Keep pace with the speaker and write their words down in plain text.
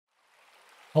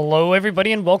Hello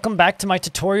everybody and welcome back to my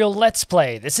tutorial Let's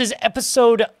Play. This is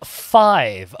episode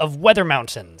 5 of Weather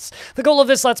Mountains. The goal of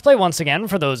this Let's Play, once again,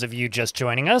 for those of you just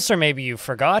joining us, or maybe you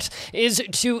forgot, is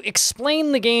to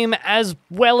explain the game as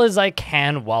well as I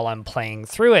can while I'm playing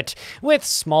through it, with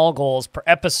small goals per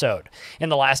episode. In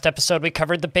the last episode, we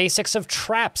covered the basics of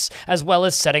traps, as well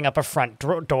as setting up a front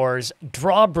door's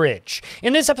drawbridge.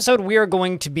 In this episode, we are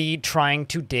going to be trying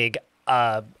to dig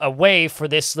a way for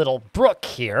this little brook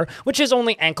here, which is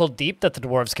only ankle deep that the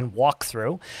dwarves can walk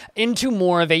through, into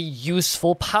more of a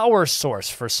useful power source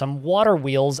for some water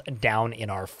wheels down in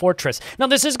our fortress. Now,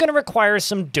 this is going to require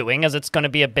some doing, as it's going to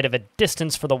be a bit of a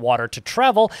distance for the water to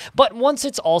travel, but once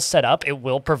it's all set up, it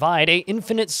will provide an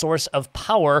infinite source of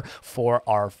power for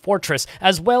our fortress,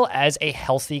 as well as a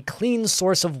healthy, clean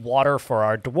source of water for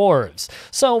our dwarves.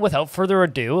 So, without further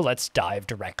ado, let's dive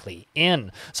directly in.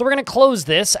 So we're going to close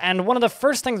this, and one of the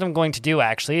first things I'm going to do,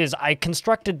 actually, is I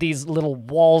constructed these little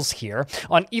walls here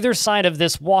on either side of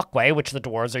this walkway, which the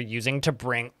dwarves are using to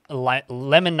bring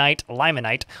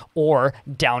limonite ore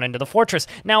down into the fortress.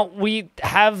 Now, we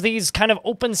have these kind of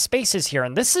open spaces here,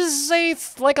 and this is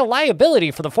like a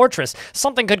liability for the fortress.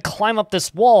 Something could climb up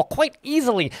this wall quite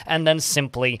easily and then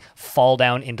simply fall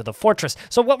down into the fortress.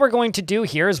 So what we're going to do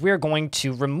here is we're going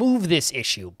to remove this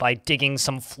issue by digging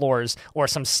some floors or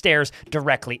some stairs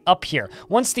directly up here.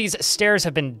 Once these stairs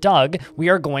have been dug, we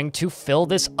are going to fill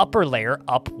this upper layer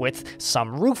up with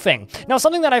some roofing. Now,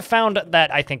 something that I found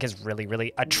that I think is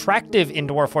really attractive in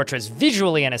Dwarf Fortress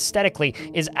visually and aesthetically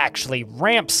is actually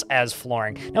ramps as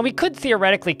flooring. Now, we could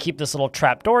theoretically keep this little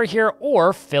trapdoor here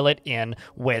or fill it in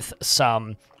with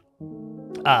some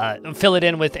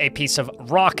a piece of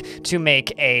rock to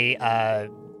make a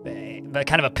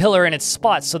kind of a pillar in its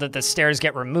spot so that the stairs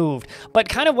get removed. But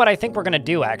kind of what I think we're going to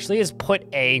do actually is put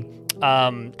a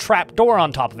trap door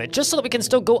on top of it, just so that we can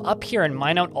still go up here and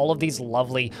mine out all of these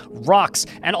lovely rocks,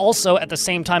 and also at the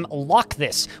same time lock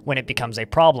this when it becomes a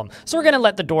problem. So we're going to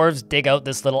let the dwarves dig out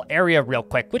this little area real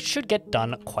quick, which should get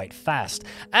done quite fast.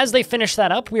 As they finish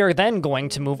that up, we are then going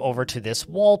to move over to this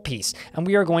wall piece, and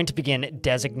we are going to begin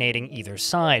designating either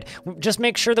side. Just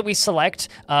make sure that we select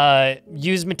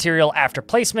use material after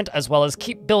placement, as well as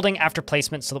keep building after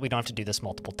placement so that we don't have to do this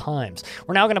multiple times.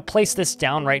 We're now going to place this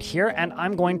down right here, and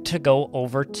I'm going to go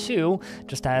over to,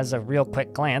 just as a real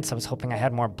quick glance, I was hoping I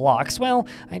had more blocks. Well,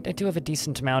 I do have a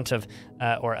decent amount of,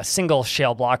 or a single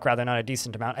shale block, rather, not a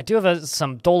decent amount. I do have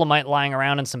some dolomite lying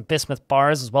around and some bismuth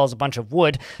bars, as well as a bunch of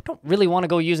wood. Don't really want to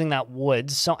go using that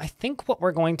wood, so I think what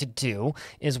we're going to do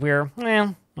is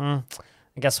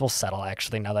I guess we'll settle,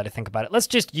 actually, now that I think about it. Let's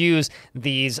just use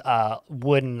these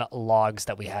wooden logs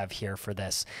that we have here for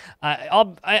this.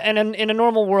 And in a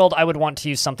normal world, I would want to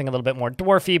use something a little bit more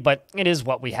dwarfy, but it is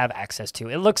what we have access to.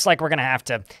 It looks like we're going to have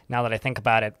to, now that I think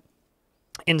about it,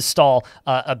 install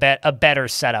a better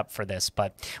setup for this,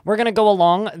 but we're going to go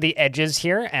along the edges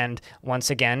here and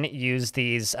once again use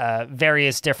these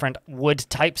various different wood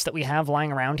types that we have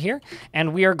lying around here,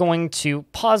 and we are going to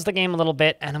pause the game a little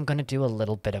bit, and I'm going to do a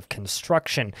little bit of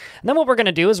construction. And then what we're going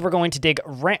to do is we're going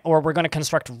to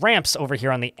construct ramps over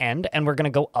here on the end, and we're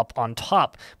going to go up on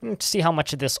top. I'm going to see how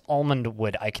much of this almond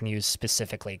wood I can use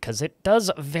specifically, because it does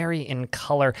vary in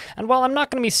color, and while I'm not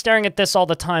going to be staring at this all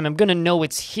the time, I'm going to know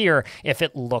it's here if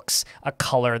it looks a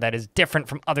color that is different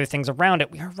from other things around it.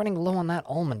 We are running low on that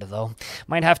almond, though.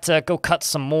 Might have to go cut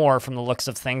some more from the looks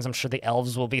of things. I'm sure the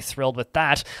elves will be thrilled with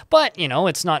that. But, you know,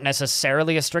 it's not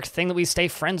necessarily a strict thing that we stay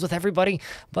friends with everybody.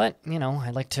 But, you know, I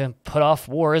like to put off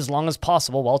war as long as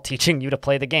possible while teaching you to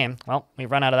play the game. Well, we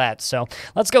run out of that. So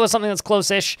let's go with something that's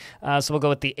close-ish. So we'll go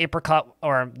with the apricot,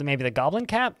 or maybe the goblin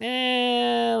cap.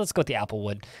 Let's go with the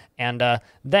applewood. And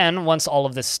then once all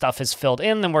of this stuff is filled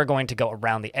in, then we're going to go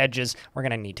around the edges. We're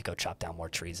going to need to go chop down more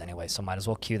trees anyway, so might as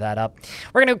well queue that up.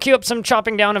 We're going to queue up some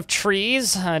chopping down of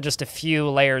trees, just a few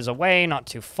layers away, not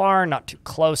too far, not too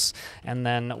close. And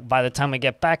then by the time we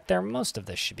get back there, most of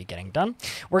this should be getting done.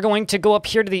 We're going to go up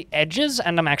here to the edges,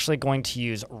 and I'm actually going to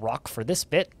use rock for this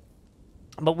bit.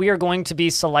 But we are going to be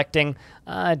selecting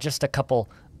just a couple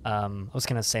I was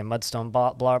going to say mudstone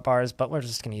bars, but we're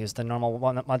just going to use the normal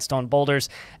mudstone boulders.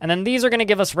 And then these are going to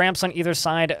give us ramps on either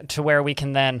side to where we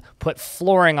can then put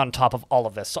flooring on top of all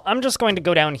of this. So I'm just going to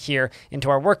go down here into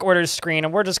our work orders screen,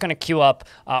 and we're just going to queue up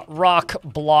rock,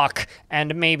 block,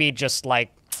 and maybe just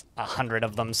like 100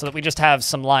 of them so that we just have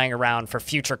some lying around for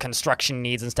future construction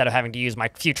needs instead of having to use my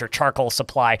future charcoal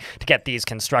supply to get these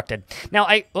constructed. Now,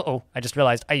 I just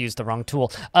realized I used the wrong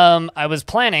tool. I was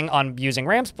planning on using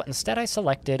ramps, but instead I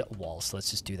selected walls. So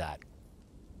let's just do that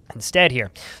instead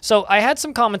here. So I had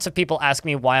some comments of people ask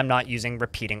me why I'm not using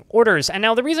repeating orders. And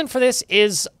now the reason for this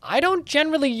is I don't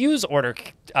generally use order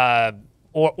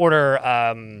what's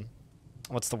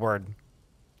the word?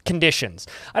 Conditions.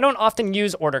 I don't often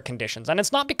use order conditions, and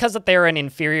it's not because that they're an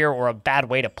inferior or a bad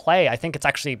way to play. I think it's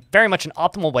actually very much an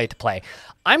optimal way to play.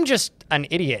 I'm just an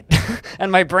idiot,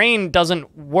 and my brain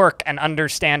doesn't work and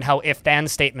understand how if-then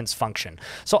statements function.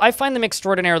 So I find them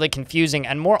extraordinarily confusing,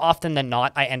 and more often than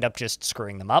not, I end up just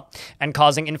screwing them up and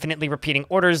causing infinitely repeating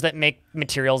orders that make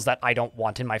materials that I don't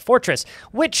want in my fortress,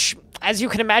 which, as you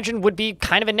can imagine, would be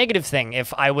kind of a negative thing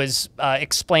if I was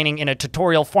explaining in a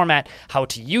tutorial format how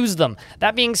to use them.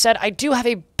 That being said, I do have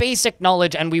a basic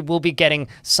knowledge, and we will be getting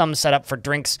some setup for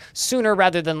drinks sooner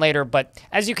rather than later, but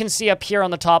as you can see up here on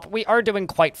the top, we are doing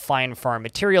quite fine for our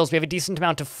materials. We have a decent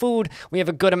amount of food, we have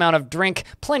a good amount of drink,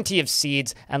 plenty of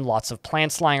seeds, and lots of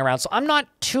plants lying around, so I'm not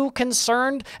too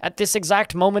concerned at this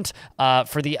exact moment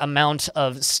for the amount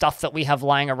of stuff that we have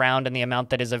lying around and the amount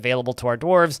that is available to our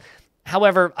dwarves.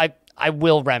 However, I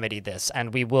will remedy this,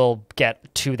 and we will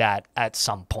get to that at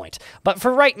some point. But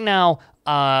for right now,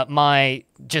 my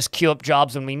just queue up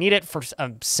jobs when we need it for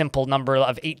a simple number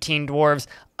of 18 dwarves,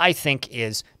 I think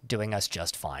is doing us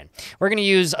just fine. We're going to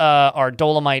use our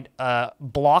dolomite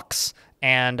blocks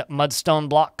and mudstone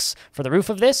blocks for the roof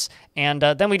of this, and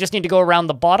then we just need to go around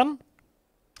the bottom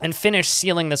and finish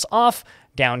sealing this off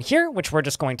down here, which we're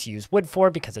just going to use wood for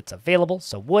because it's available.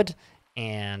 So wood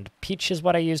and peach is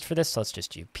what I used for this, so let's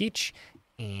just use peach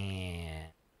and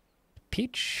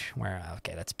peach.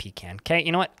 Okay, that's pecan. Okay,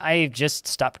 you know what? I just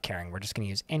stopped caring. We're just going to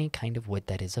use any kind of wood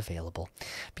that is available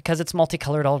because it's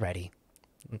multicolored already.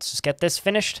 Let's just get this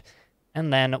finished,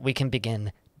 and then we can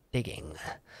begin digging.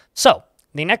 So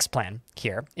the next plan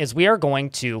here is we are going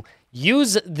to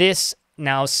use this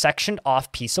now sectioned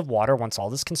off piece of water once all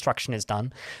this construction is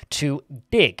done to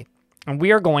dig. And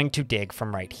we are going to dig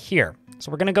from right here.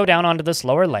 So we're going to go down onto this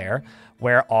lower layer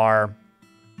where our,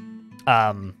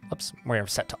 oops, we're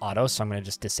set to auto, so I'm going to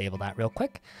just disable that real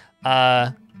quick.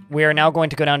 We are now going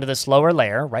to go down to this lower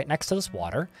layer right next to this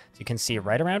water. So you can see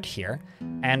right around here.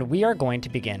 And we are going to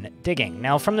begin digging.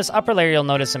 Now from this upper layer, you'll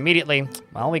notice immediately,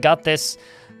 well, we got this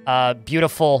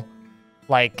beautiful,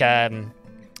 like, I'm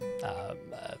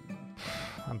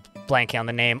blanking on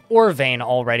the name, ore vein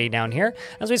already down here.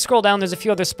 As we scroll down, there's a few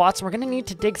other spots, and we're going to need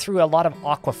to dig through a lot of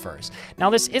aquifers. Now,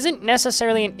 this isn't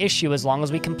necessarily an issue as long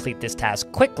as we complete this task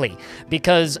quickly,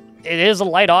 because it is a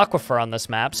light aquifer on this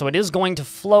map, so it is going to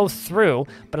flow through,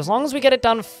 but as long as we get it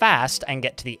done fast and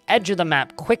get to the edge of the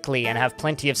map quickly and have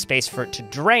plenty of space for it to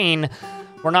drain,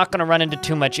 we're not going to run into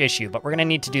too much issue, but we're going to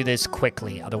need to do this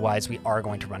quickly. Otherwise, we are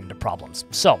going to run into problems.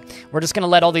 So we're just going to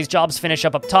let all these jobs finish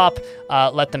up top,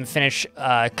 let them finish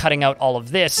cutting out all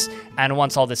of this, and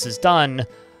once all this is done,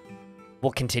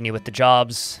 we'll continue with the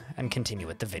jobs and continue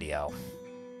with the video.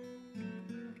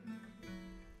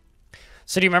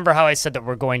 So do you remember how I said that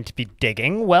we're going to be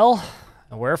digging? Well,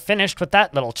 we're finished with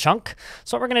that little chunk.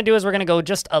 So what we're going to do is we're going to go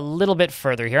just a little bit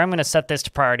further here. I'm going to set this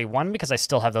to priority 1 because I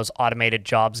still have those automated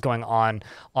jobs going on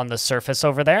the surface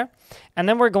over there. And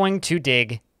then we're going to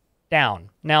dig down.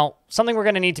 Now, something we're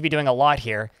going to need to be doing a lot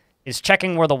here is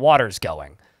checking where the water's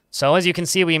going. So as you can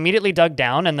see, we immediately dug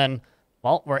down and then,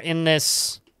 well, we're in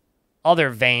this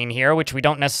other vein here, which we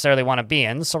don't necessarily want to be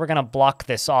in, so we're going to block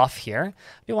this off here.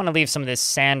 We want to leave some of this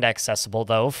sand accessible,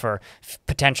 though, for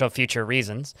potential future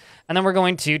reasons. And then we're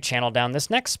going to channel down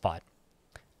this next spot.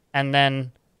 And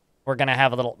then we're going to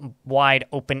have a little wide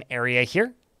open area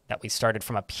here that we started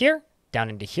from up here, down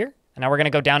into here. And now we're going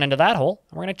to go down into that hole,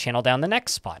 and we're going to channel down the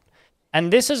next spot.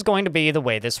 And this is going to be the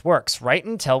way this works, right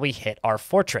until we hit our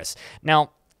fortress. Now,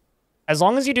 as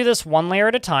long as you do this one layer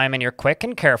at a time and you're quick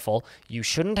and careful, you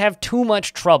shouldn't have too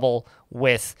much trouble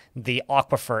with the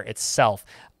aquifer itself.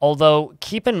 Although,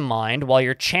 keep in mind, while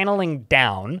you're channeling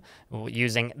down,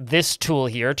 using this tool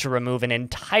here to remove an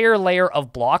entire layer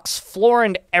of blocks, floor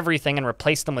and everything, and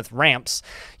replace them with ramps,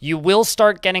 you will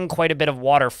start getting quite a bit of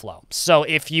water flow. So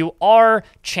if you are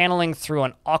channeling through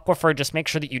an aquifer, just make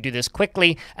sure that you do this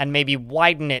quickly and maybe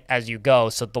widen it as you go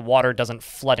so that the water doesn't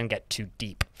flood and get too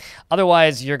deep.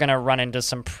 Otherwise, you're going to run into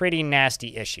some pretty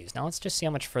nasty issues. Now, let's just see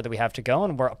how much further we have to go,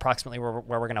 and we're approximately where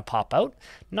we're going to pop out.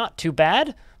 Not too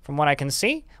bad. From what I can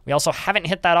see, we also haven't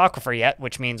hit that aquifer yet,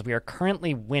 which means we are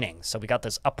currently winning. So we got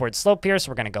this upward slope here, so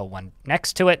we're going to go one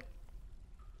next to it.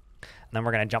 And then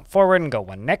we're going to jump forward and go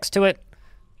one next to it.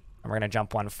 And we're going to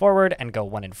jump one forward and go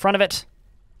one in front of it.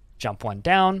 Jump one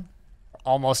down.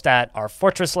 We're almost at our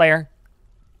fortress layer.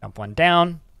 Jump one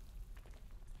down.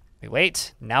 We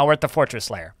wait. Now we're at the fortress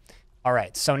layer. All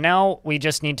right, so now we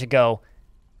just need to go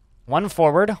one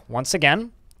forward once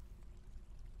again.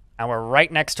 And we're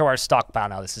right next to our stockpile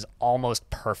now. This is almost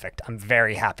perfect. I'm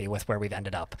very happy with where we've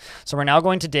ended up. So we're now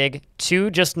going to dig 2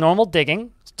 just normal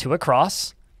digging, 2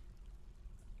 across.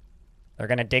 They're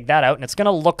going to dig that out, and it's going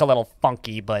to look a little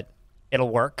funky, but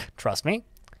it'll work. Trust me.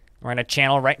 We're going to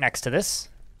channel right next to this.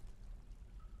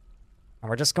 And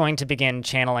we're just going to begin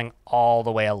channeling all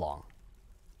the way along.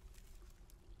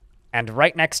 And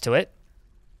right next to it,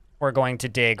 we're going to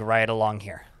dig right along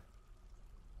here.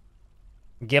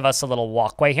 Give us a little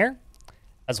walkway here,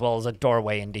 as well as a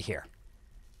doorway into here.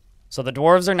 So the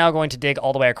dwarves are now going to dig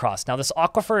all the way across. Now this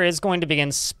aquifer is going to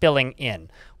begin spilling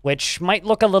in, which might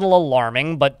look a little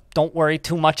alarming, but don't worry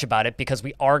too much about it because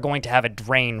we are going to have a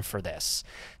drain for this.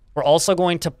 We're also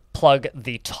going to plug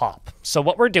the top. So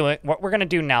what we're going to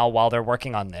do now while they're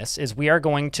working on this is we are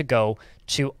going to go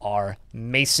to our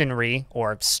masonry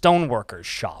or stoneworkers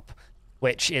shop,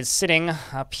 which is sitting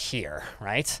up here,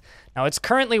 right? Now it's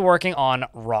currently working on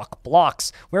rock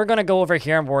blocks. We're going to go over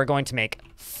here and we're going to make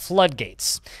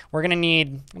floodgates. We're going to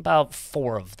need about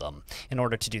 4 of them in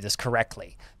order to do this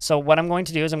correctly. So what I'm going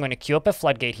to do is I'm going to queue up a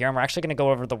floodgate here, and we're actually going to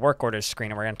go over to the work orders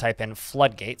screen and we're going to type in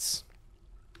floodgates,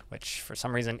 which for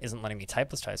some reason isn't letting me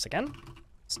type. Let's try this again.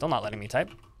 Still not letting me type.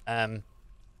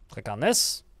 Click on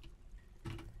this.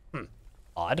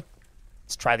 Odd.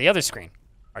 Let's try the other screen.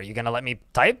 Are you going to let me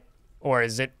type? Or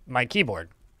is it my keyboard?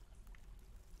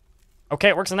 Okay,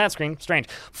 it works on that screen. Strange.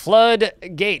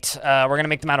 Floodgate. We're going to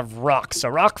make them out of rock. So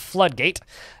rock floodgate.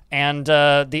 And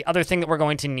the other thing that we're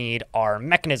going to need are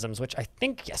mechanisms, which I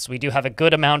think, yes, we do have a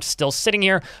good amount still sitting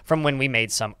here from when we made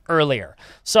some earlier.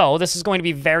 So this is going to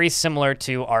be very similar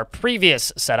to our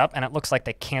previous setup, and it looks like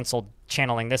they canceled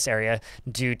channeling this area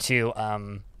due to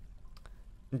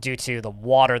the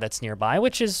water that's nearby,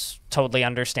 which is totally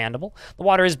understandable. The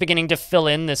water is beginning to fill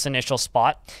in this initial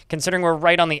spot. Considering we're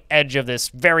right on the edge of this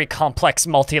very complex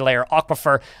multi-layer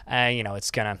aquifer, you know, it's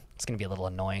gonna be a little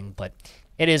annoying, but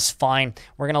it is fine.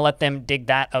 We're gonna let them dig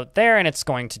that out there, and it's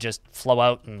going to just flow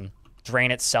out and drain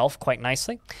itself quite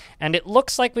nicely. And it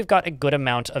looks like we've got a good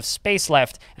amount of space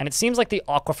left, and it seems like the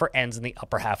aquifer ends in the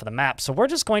upper half of the map. So we're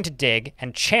just going to dig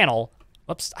and channel.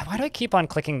 Whoops, why do I keep on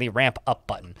clicking the ramp up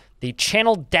button? The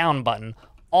channel down button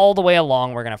all the way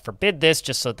along. We're going to forbid this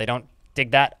just so that they don't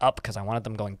dig that up because I wanted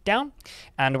them going down.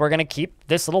 And we're going to keep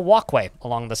this little walkway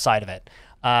along the side of it.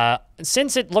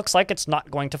 Since it looks like it's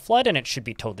not going to flood and it should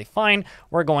be totally fine,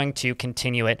 we're going to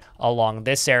continue it along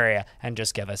this area and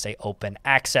just give us a open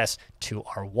access to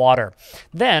our water.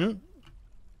 Then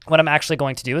what I'm actually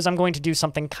going to do is I'm going to do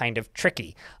something kind of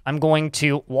tricky. I'm going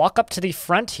to walk up to the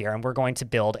front here and we're going to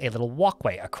build a little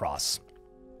walkway across.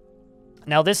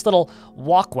 Now this little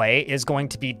walkway is going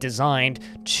to be designed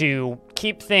to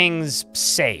keep things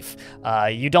safe.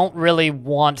 You don't really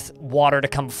want water to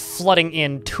come flooding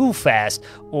in too fast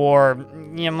or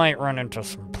you might run into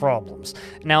some problems.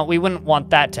 Now we wouldn't want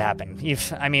that to happen.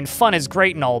 I mean, fun is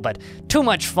great and all, but too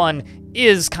much fun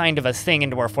is kind of a thing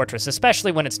in Dwarf Fortress,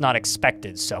 especially when it's not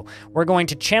expected. So we're going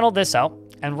to channel this out,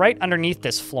 and right underneath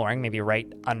this flooring, maybe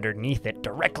right underneath it,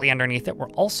 directly underneath it, we're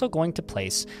also going to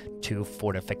place 2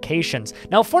 fortifications.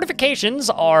 Now, fortifications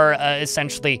are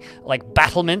essentially like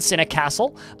battlements in a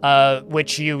castle,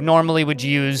 which you normally would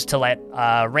use to let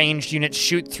ranged units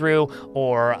shoot through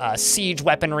or siege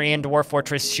weaponry in Dwarf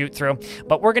Fortress shoot through,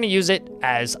 but we're going to use it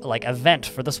as like a vent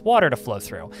for this water to flow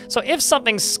through. So if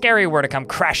something scary were to come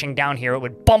crashing down here, it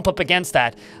would bump up against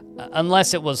that,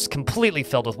 unless it was completely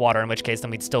filled with water, in which case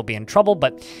then we'd still be in trouble,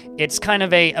 but it's kind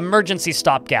of a emergency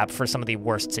stopgap for some of the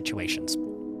worst situations.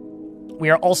 We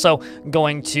are also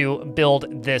going to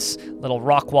build this little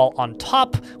rock wall on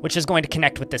top, which is going to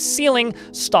connect with the ceiling,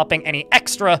 stopping any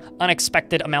extra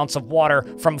unexpected amounts of water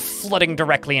from flooding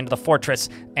directly into the fortress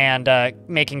and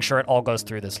making sure it all goes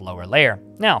through this lower layer.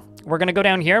 Now, we're going to go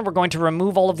down here and we're going to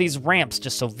remove all of these ramps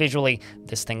just so visually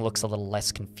this thing looks a little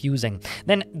less confusing.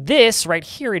 Then this right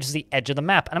here is the edge of the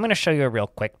map, and I'm going to show you a real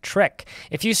quick trick.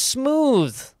 If you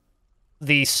smooth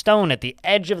the stone at the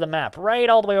edge of the map, right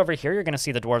all the way over here, you're going to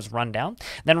see the dwarves run down.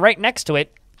 Then right next to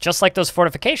it, just like those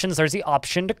fortifications, there's the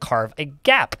option to carve a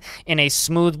gap in a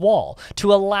smooth wall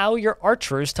to allow your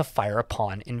archers to fire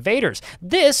upon invaders.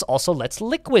 This also lets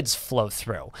liquids flow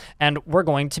through, and we're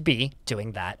going to be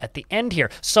doing that at the end here.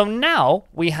 So now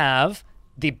we have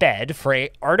the bed for an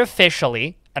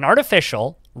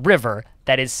artificial river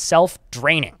that is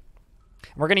self-draining.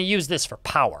 We're going to use this for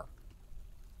power.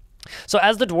 So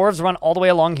as the dwarves run all the way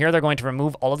along here, they're going to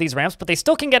remove all of these ramps, but they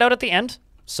still can get out at the end,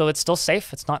 so it's still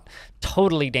safe. It's not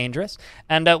totally dangerous.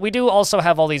 And we do also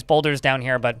have all these boulders down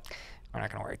here, but we're not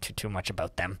going to worry too much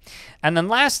about them. And then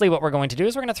lastly, what we're going to do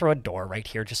is we're going to throw a door right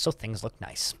here just so things look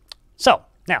nice. So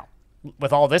now,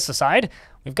 with all this aside,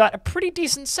 we've got a pretty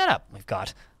decent setup. We've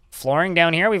got flooring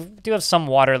down here. We do have some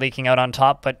water leaking out on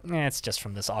top, but it's just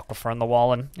from this aquifer on the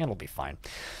wall, and it'll be fine.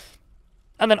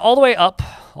 And then all the way up,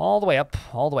 all the way up,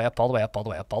 all the way up, all the way up, all the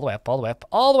way up, all the way up, all the way up,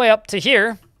 all the way up to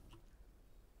here,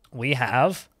 we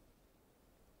have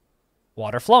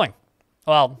water flowing.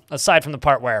 Well, aside from the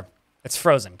part where it's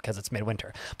frozen because it's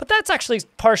midwinter. But that's actually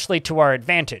partially to our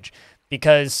advantage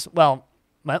because, well,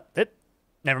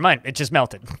 never mind, it just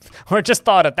melted. Or just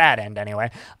thawed at that end anyway.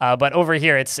 But over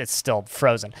here, it's still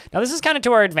frozen. Now, this is kind of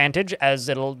to our advantage as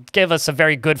it'll give us a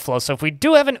very good flow. So if we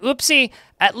do have an oopsie,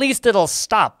 at least it'll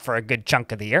stop for a good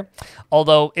chunk of the year.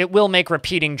 Although it will make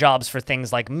repeating jobs for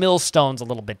things like millstones a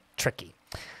little bit tricky.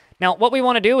 Now, what we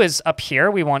want to do is up here,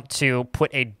 we want to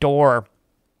put a door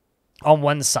on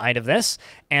one side of this,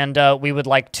 and we would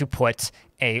like to put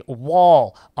a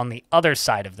wall on the other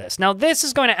side of this. Now, this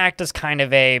is going to act as kind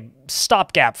of a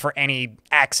stopgap for any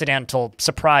accidental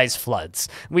surprise floods.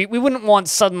 We wouldn't want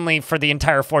suddenly for the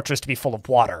entire fortress to be full of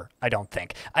water, I don't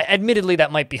think. Admittedly,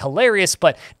 that might be hilarious,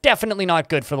 but definitely not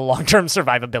good for the long-term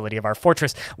survivability of our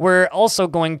fortress. We're also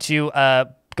going to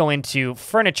go into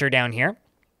furniture down here,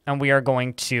 and we are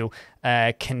going to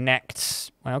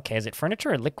connect... Well, okay, is it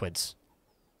furniture or liquids?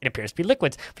 It appears to be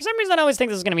liquids. For some reason, I always think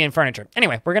this is going to be in furniture.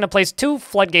 Anyway, we're going to place 2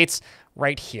 floodgates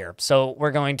right here. So we're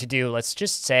going to do, let's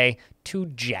just say, 2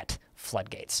 jet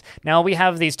floodgates. Now we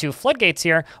have these 2 floodgates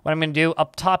here. What I'm going to do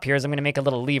up top here is I'm going to make a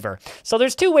little lever. So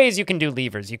there's 2 ways you can do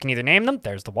levers. You can either name them,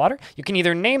 there's the water. You can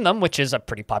either name them, which is a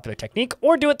pretty popular technique,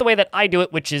 or do it the way that I do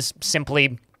it, which is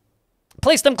simply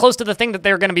place them close to the thing that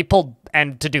they're going to be pulled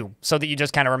and to do, so that you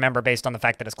just kind of remember based on the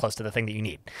fact that it's close to the thing that you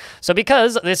need. So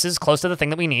because this is close to the thing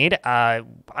that we need,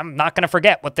 I'm not going to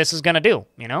forget what this is going to do.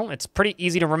 You know, it's pretty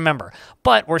easy to remember,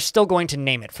 but we're still going to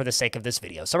name it for the sake of this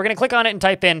video. So we're going to click on it and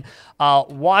type in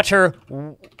water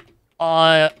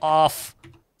off/on,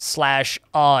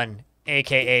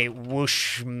 aka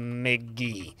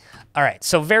whooshmiggy. All right,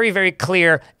 so very, very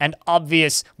clear and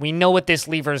obvious. We know what this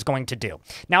lever is going to do.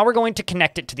 Now we're going to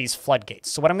connect it to these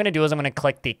floodgates. So what I'm going to do is I'm going to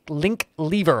click the link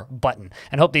lever button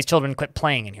and hope these children quit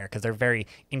playing in here because they're very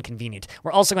inconvenient.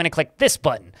 We're also going to click this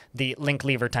button, the link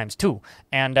lever ×2.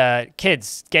 And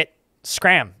kids,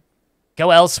 scram. Go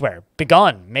elsewhere.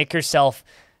 Begone. Make yourself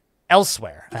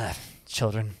elsewhere.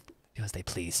 Children. Do as they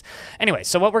please. Anyway,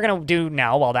 so what we're going to do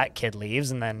now while that kid leaves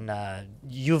and then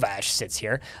Yuvash sits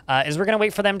here is we're going to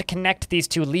wait for them to connect these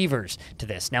 2 levers to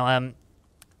this. Now,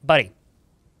 buddy,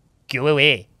 go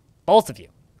away. Both of you.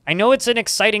 I know it's an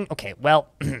exciting... Okay, well,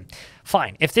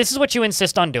 fine. If this is what you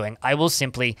insist on doing, I will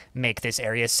simply make this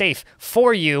area safe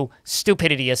for you,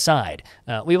 stupidity aside.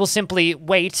 We will simply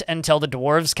wait until the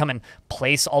dwarves come and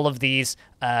place all of these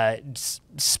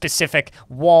specific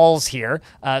walls here,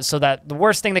 so that the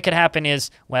worst thing that could happen is,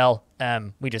 well,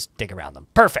 we just dig around them.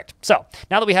 Perfect. So,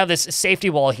 now that we have this safety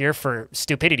wall here for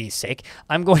stupidity's sake,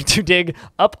 I'm going to dig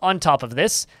up on top of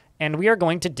this, and we are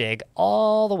going to dig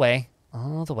all the way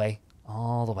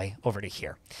over to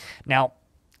here. Now,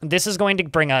 this is going to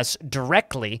bring us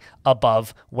directly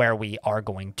above where we are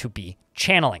going to be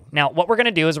channeling. Now, what we're going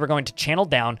to do is we're going to channel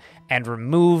down and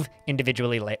remove individual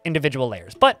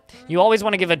layers. But you always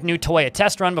want to give a new toy a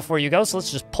test run before you go, so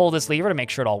let's just pull this lever to make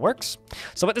sure it all works.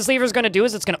 So what this lever is going to do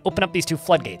is it's going to open up these 2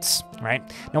 floodgates, right?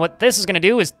 Now, what this is going to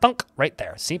do is thunk right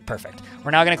there. See? Perfect.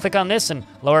 We're now going to click on this and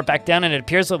lower it back down, and it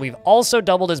appears that we've also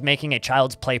doubled as making a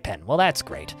child's playpen. Well, that's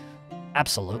great.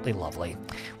 Absolutely lovely.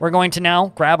 We're going to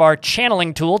now grab our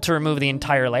channeling tool to remove the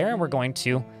entire layer, and we're going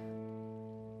to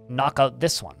knock out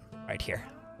this one right here.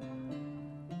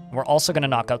 We're also going to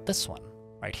knock out this one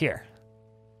right here.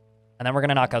 And then we're going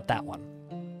to knock out that one.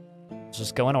 Let's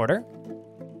just go in order.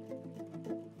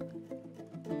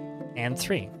 And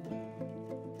 3.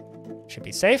 Should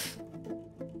be safe.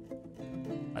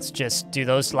 Let's just do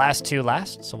those last 2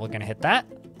 last. So we're going to hit that.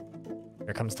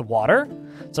 Here comes the water.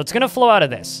 So it's going to flow out of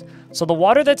this. So the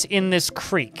water that's in this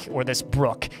creek or this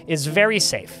brook is very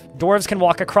safe. Dwarves can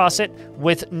walk across it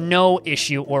with no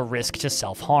issue or risk to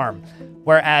self-harm.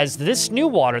 Whereas this new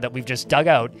water that we've just dug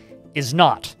out is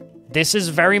not. This is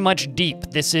very much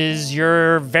deep. This is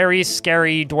your very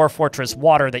scary dwarf fortress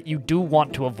water that you do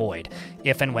want to avoid,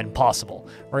 if and when possible.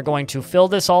 We're going to fill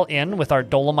this all in with our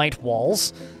dolomite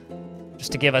walls,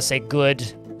 just to give us a good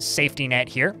safety net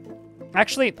here.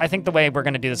 Actually, I think the way we're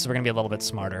going to do this is we're going to be a little bit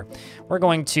smarter. We're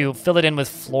going to fill it in with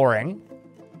flooring,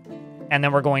 and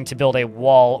then we're going to build a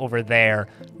wall over there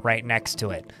right next to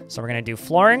it. So we're going to do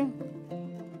flooring,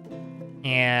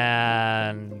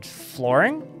 and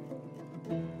flooring,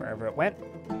 wherever it went.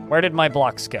 Where did my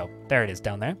blocks go? There it is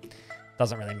down there.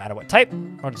 Doesn't really matter what type.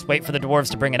 We'll just wait for the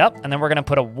dwarves to bring it up, and then we're going to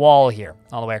put a wall here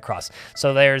all the way across.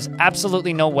 So there's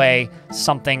absolutely no way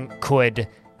something could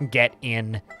get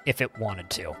in if it wanted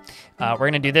to. We're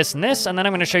going to do this and this, and then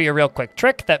I'm going to show you a real quick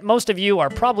trick that most of you are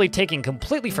probably taking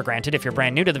completely for granted if you're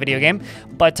brand new to the video game,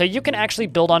 but you can actually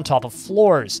build on top of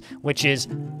floors, which is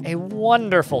a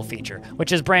wonderful feature,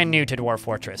 which is brand new to Dwarf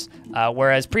Fortress,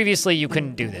 whereas previously you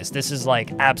couldn't do this. This is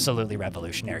like absolutely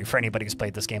revolutionary for anybody who's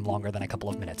played this game longer than a couple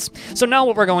of minutes. So now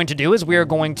what we're going to do is we are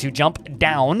going to jump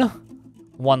down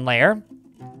one layer,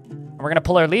 and we're going to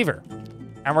pull our lever.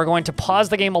 And we're going to pause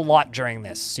the game a lot during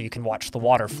this so you can watch the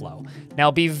water flow.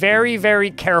 Now be very, very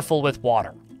careful with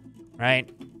water, right?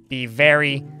 Be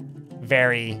very,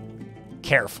 very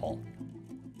careful.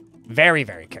 Very,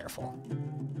 very careful.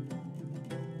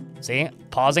 See,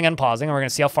 pausing and pausing, and we're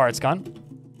gonna see how far it's gone.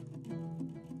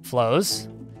 Flows.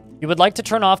 You would like to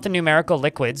turn off the numerical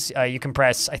liquids. You can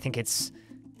press, I think it's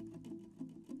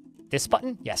this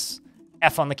button? Yes.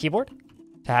 F on the keyboard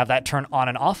to have that turn on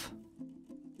and off.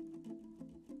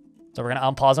 So we're going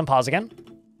to unpause and pause again.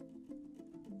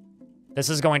 This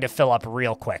is going to fill up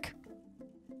real quick.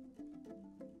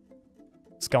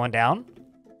 It's going down.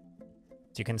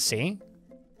 As you can see,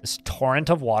 this torrent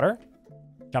of water.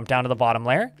 Jump down to the bottom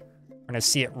layer. We're going to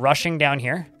see it rushing down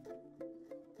here.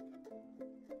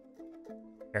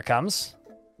 Here it comes.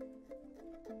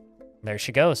 There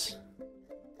she goes.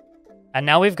 And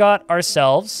now we've got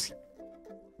ourselves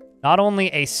not only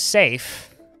a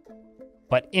safe,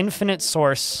 but infinite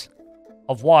source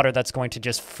of water that's going to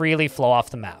just freely flow off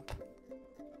the map.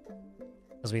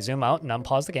 As we zoom out and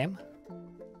unpause the game,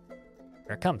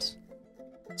 here it comes.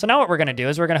 So now what we're going to do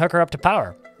is we're going to hook her up to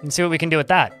power and see what we can do with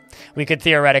that. We could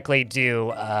theoretically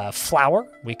do flour.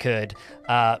 We could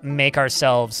make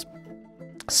ourselves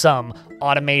some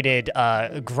automated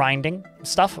grinding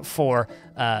stuff for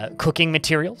cooking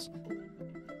materials.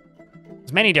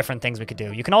 There's many different things we could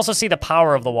do. You can also see the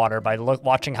power of the water by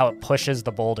watching how it pushes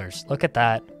the boulders. Look at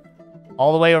that.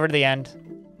 All the way over to the end.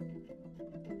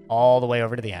 All the way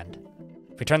over to the end.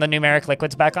 If we turn the numeric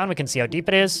liquids back on, we can see how deep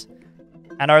it is.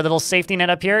 And our little safety net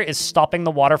up here is stopping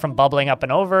the water from bubbling up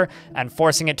and over and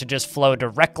forcing it to just flow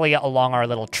directly along our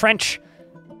little trench.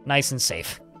 Nice and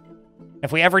safe.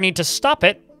 If we ever need to stop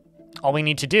it, all we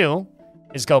need to do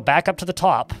is go back up to the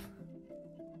top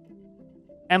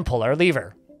and pull our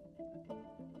lever.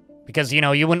 Because, you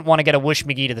know, you wouldn't want to get a whoosh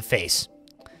McGee to the face.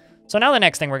 So now the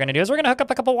next thing we're going to do is we're going to hook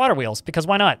up a couple water wheels, because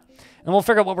why not? And we'll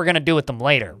figure out what we're going to do with them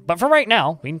later. But for right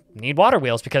now, we need water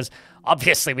wheels because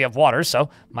obviously we have water, so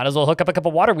might as well hook up a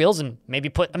couple water wheels and maybe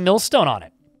put a millstone on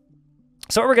it.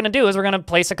 So what we're going to do is we're going to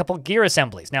place a couple gear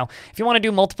assemblies. Now, if you want to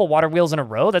do multiple water wheels in a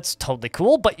row, that's totally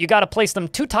cool, but you got to place them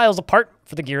 2 tiles apart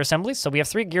for the gear assemblies. So we have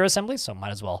 3 gear assemblies, so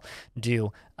might as well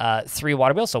do 3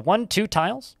 water wheels. So 1, 2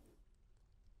 tiles,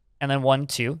 and then 1,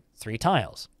 2, 3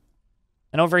 tiles.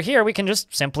 And over here, we can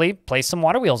just simply place some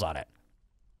water wheels on it.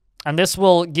 And this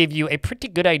will give you a pretty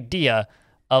good idea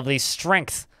of the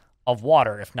strength of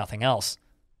water, if nothing else.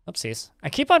 Oopsies. I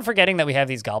keep on forgetting that we have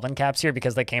these goblin caps here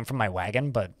because they came from my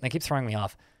wagon, but they keep throwing me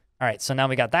off. All right, so now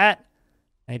we got that.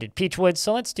 I did peach wood,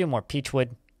 so let's do more peach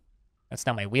wood. That's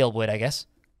now my wheel wood, I guess.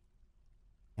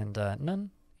 And none.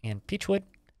 And peach wood.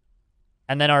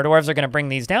 And then our dwarves are going to bring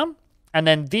these down. And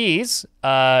then these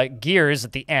gears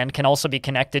at the end can also be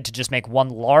connected to just make one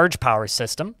large power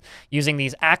system using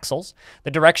these axles,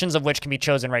 the directions of which can be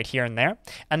chosen right here and there.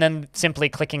 And then simply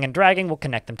clicking and dragging will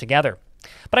connect them together.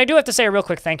 But I do have to say a real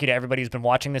quick thank you to everybody who's been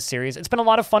watching this series. It's been a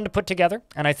lot of fun to put together,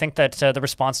 and I think that the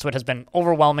response to it has been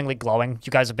overwhelmingly glowing.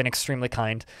 You guys have been extremely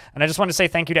kind. And I just want to say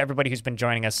thank you to everybody who's been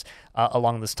joining us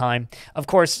along this time. Of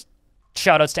course,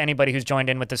 shout-outs to anybody who's joined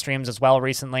in with the streams as well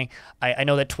recently. I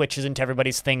know that Twitch isn't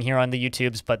everybody's thing here on the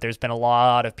YouTubes, but there's been a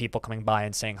lot of people coming by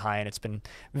and saying hi, and it's been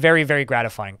very, very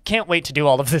gratifying. Can't wait to do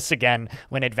all of this again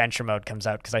when Adventure Mode comes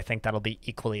out, because I think that'll be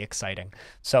equally exciting.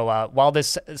 So while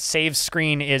this save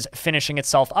screen is finishing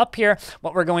itself up here,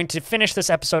 what we're going to finish this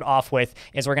episode off with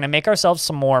is we're going to make ourselves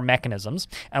some more mechanisms,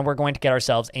 and we're going to get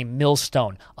ourselves a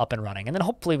millstone up and running, and then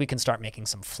hopefully we can start making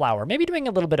some flour, maybe doing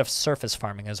a little bit of surface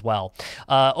farming as well.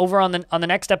 Over on the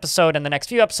next episode and the next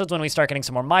few episodes, when we start getting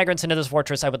some more migrants into this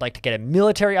fortress, I would like to get a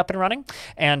military up and running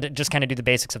and just kind of do the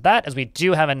basics of that, as we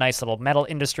do have a nice little metal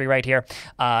industry right here.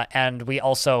 And we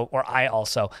also, or I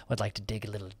also, would like to dig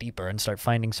a little deeper and start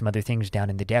finding some other things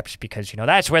down in the depths, because, you know,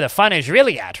 that's where the fun is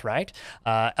really at, right?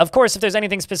 Of course, if there's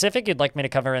anything specific you'd like me to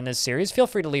cover in this series, feel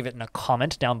free to leave it in a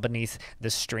comment down beneath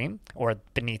the stream or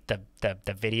beneath the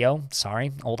video.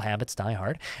 Sorry, old habits die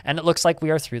hard. And it looks like we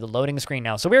are through the loading screen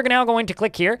now. So we're now going to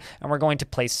click here, and we're going to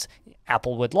place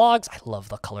applewood logs. I love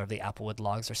the color of the applewood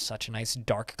logs. They're such a nice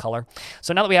dark color.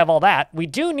 So now that we have all that, we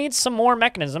do need some more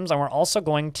mechanisms, and we're also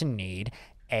going to need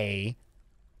a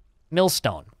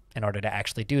millstone. in order to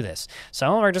actually do this.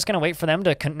 So we're just going to wait for them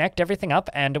to connect everything up,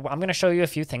 and I'm going to show you a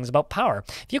few things about power.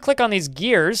 If you click on these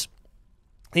gear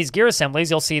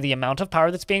assemblies, you'll see the amount of power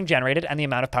that's being generated and the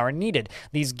amount of power needed.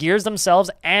 These gears themselves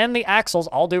and the axles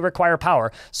all do require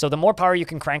power, so the more power you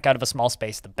can crank out of a small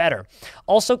space, the better.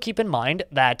 Also keep in mind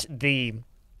that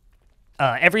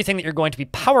everything that you're going to be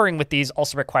powering with these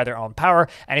also require their own power,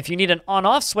 and if you need an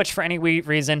on-off switch for any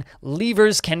reason,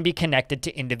 levers can be connected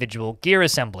to individual gear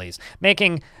assemblies,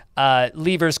 making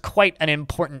levers quite an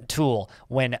important tool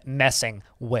when messing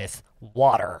with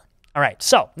water. All right,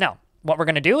 so now what we're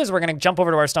going to do is we're going to jump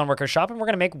over to our stoneworker shop and we're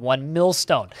going to make 1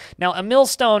 millstone. Now, a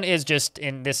millstone is just,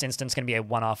 in this instance, going to be a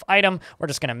one-off item. We're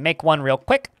just going to make one real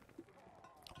quick.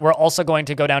 We're also going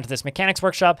to go down to this mechanics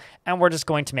workshop and we're just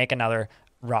going to make another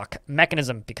rock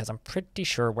mechanism because I'm pretty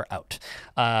sure we're out.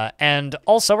 And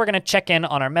also we're going to check in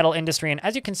on our metal industry. And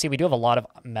as you can see, we do have a lot of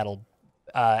metal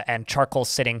and charcoal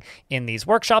sitting in these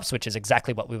workshops, which is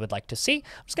exactly what we would like to see.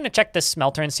 I'm just going to check this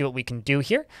smelter and see what we can do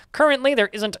here. Currently, there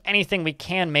isn't anything we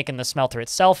can make in the smelter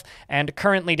itself, and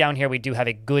currently down here we do have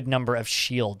a good number of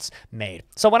shields made.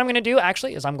 So what I'm going to do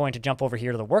actually is I'm going to jump over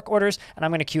here to the work orders, and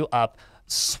I'm going to queue up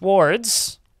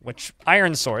swords,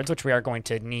 iron swords, which we are going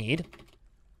to need.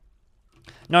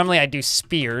 Normally I do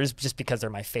spears just because they're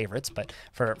my favorites, but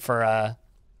for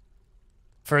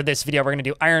this video, we're going to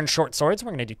do iron short swords.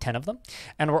 We're going to do 10 of them.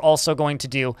 And we're also going to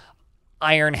do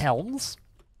iron helms.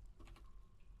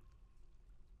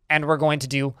 And we're going to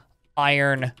do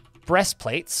iron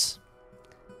breastplates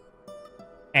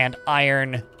and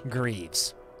iron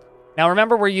greaves. Now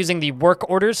remember, we're using the work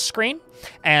orders screen,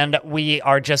 and we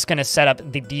are just going to set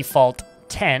up the default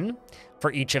 10 for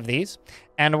each of these.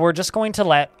 And we're just going to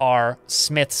let our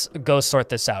smiths go sort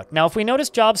this out. Now, if we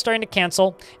notice jobs starting to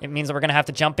cancel, it means that we're going to have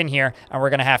to jump in here and we're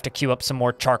going to have to queue up some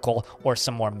more charcoal or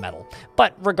some more metal.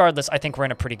 But regardless, I think we're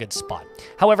in a pretty good spot.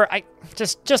 However,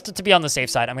 just to be on the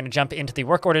safe side, I'm going to jump into the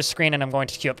work orders screen and I'm going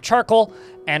to queue up charcoal,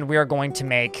 and we are going to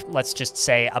make, let's just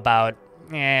say, about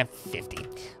 50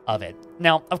 of it.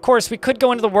 Now, of course, we could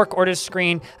go into the work orders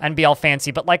screen and be all fancy,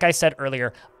 but like I said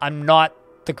earlier, I'm not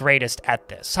the greatest at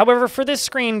this. However, for this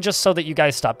screen, just so that you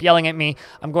guys stop yelling at me,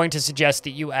 I'm going to suggest that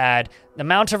you add the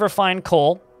amount of refined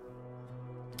coal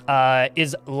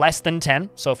is less than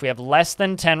 10. So if we have less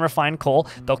than 10 refined coal,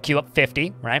 they'll queue up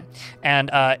 50, right?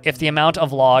 And if the amount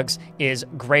of logs is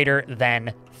greater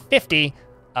than 50,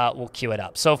 we'll queue it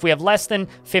up. So if we have less than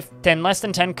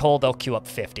 10 coal, they'll queue up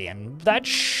 50. And that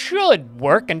should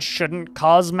work and shouldn't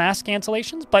cause mass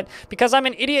cancellations. But because I'm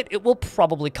an idiot, it will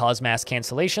probably cause mass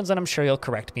cancellations, and I'm sure you'll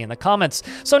correct me in the comments.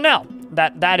 So now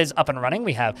that is up and running,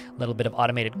 we have a little bit of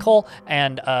automated coal,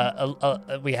 and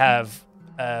we have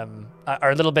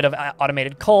our little bit of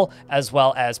automated coal, as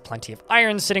well as plenty of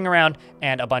iron sitting around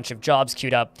and a bunch of jobs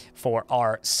queued up for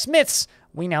our smiths.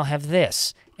 We now have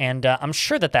this. And I'm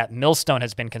sure that millstone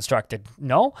has been constructed.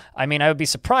 No? I mean, I would be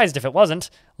surprised if it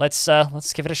wasn't.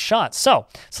 Let's give it a shot. So,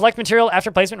 select material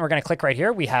after placement. We're going to click right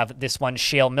here. We have this one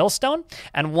shale millstone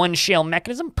and one shale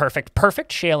mechanism. Perfect,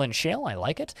 perfect. Shale and shale. I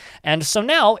like it. And so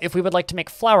now, if we would like to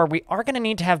make flour, we are going to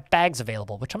need to have bags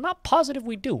available, which I'm not positive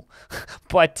we do.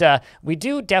 But we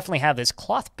do definitely have this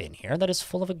cloth bin here that is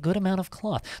full of a good amount of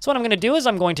cloth. So what I'm going to do is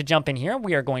I'm going to jump in here.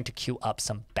 We are going to queue up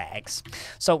some bags.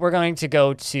 So we're going to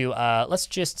go to, let's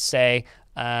just say,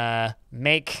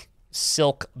 make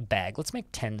silk bag. Let's make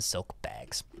 10 silk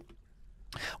bags.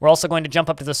 We're also going to jump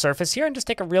up to the surface here and just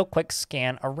take a real quick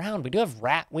scan around. We do have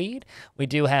ratweed. We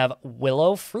do have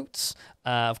willow fruits.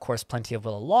 Of course, plenty of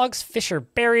willow logs, fisher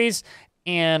berries,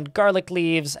 and garlic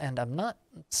leaves. And I'm not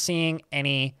seeing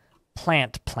any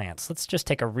plants. Let's just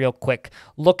take a real quick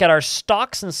look at our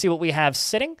stocks and see what we have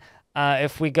sitting.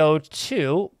 If we go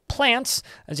to plants,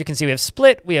 as you can see, we have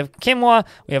split, we have quinoa,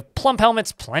 we have plump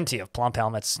helmets, plenty of plump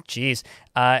helmets, geez.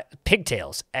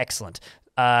 Pigtails, excellent.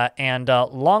 And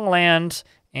longland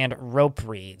and rope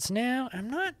reeds. Now, I'm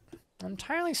not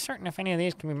entirely certain if any of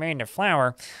these can be made into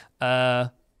flour.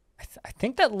 I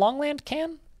think that longland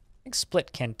can. I think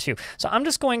split can too. So I'm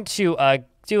just going to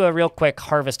do a real quick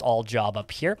harvest all job up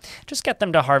here. Just get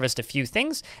them to harvest a few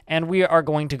things, and we are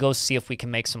going to go see if we can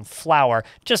make some flour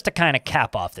just to kind of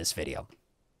cap off this video.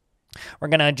 We're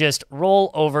going to just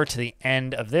roll over to the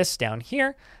end of this down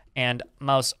here and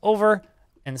mouse over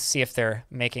and see if they're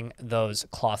making those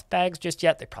cloth bags just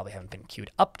yet. They probably haven't been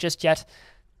queued up just yet.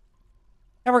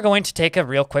 And we're going to take a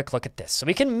real quick look at this. So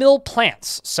we can mill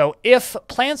plants. So if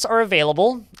plants are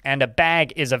available and a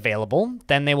bag is available,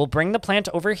 then they will bring the plant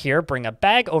over here, bring a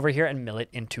bag over here, and mill it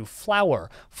into flour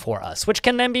for us, which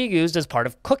can then be used as part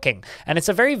of cooking. And it's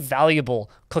a very valuable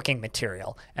cooking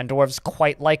material, and dwarves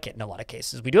quite like it in a lot of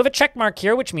cases. We do have a check mark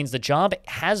here, which means the job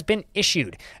has been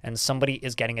issued, and somebody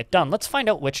is getting it done. Let's find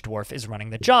out which dwarf is running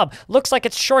the job. Looks like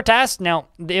it's Short-Ass. Now,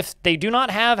 if they do not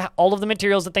have all of the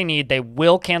materials that they need, they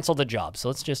will cancel the job. So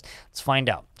let's find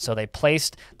out. So they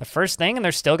placed the first thing, and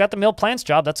they're still got the mill plants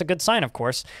job. That's a good sign, of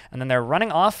course. And then they're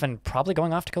running off and probably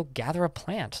going off to go gather a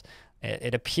plant.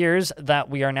 It appears that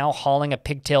we are now hauling a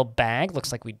pigtail bag.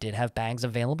 Looks like we did have bags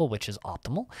available, which is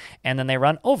optimal. And then they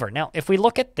run over. Now, if we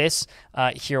look at this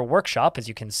here workshop, as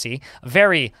you can see,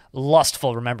 very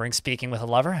lustful, remembering speaking with a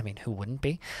lover. I mean, who wouldn't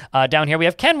be? Down here we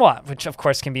have quinoa, which of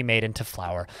course can be made into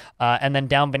flour. And then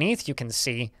down beneath you can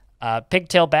see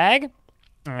pigtail bag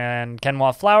and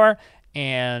quinoa flour.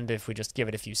 And if we just give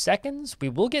it a few seconds, we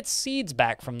will get seeds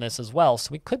back from this as well. So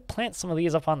we could plant some of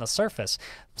these up on the surface.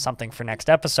 Something for next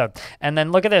episode. And then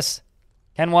look at this.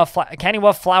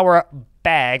 Quinoa flour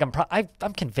bag.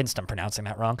 I'm convinced I'm pronouncing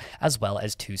that wrong. As well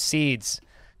as 2 seeds.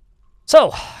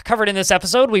 So, covered in this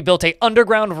episode, we built a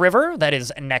underground river that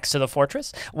is next to the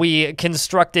fortress. We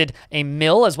constructed a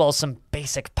mill as well as some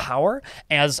basic power,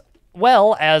 as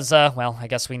well as, well, I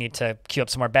guess we need to queue up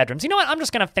some more bedrooms. You know what? I'm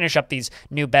just going to finish up these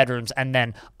new bedrooms, and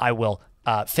then I will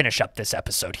finish up this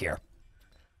episode here.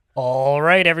 All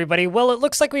right, everybody. Well, it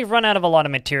looks like we've run out of a lot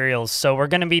of materials, so we're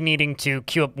going to be needing to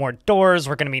queue up more doors,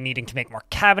 we're going to be needing to make more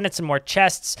cabinets and more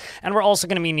chests, and we're also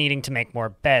going to be needing to make more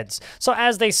beds. So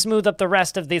as they smooth up the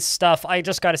rest of this stuff, I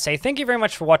just got to say thank you very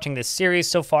much for watching this series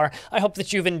so far. I hope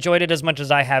that you've enjoyed it as much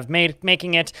as I have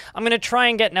making it. I'm going to try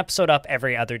and get an episode up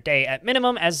every other day at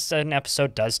minimum, as an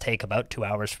episode does take about 2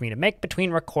 hours for me to make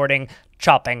between recording,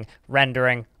 chopping,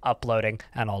 rendering, uploading,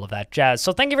 and all of that jazz.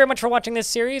 So thank you very much for watching this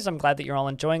series. I'm glad that you're all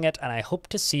enjoying it, and I hope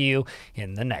to see you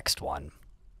in the next one.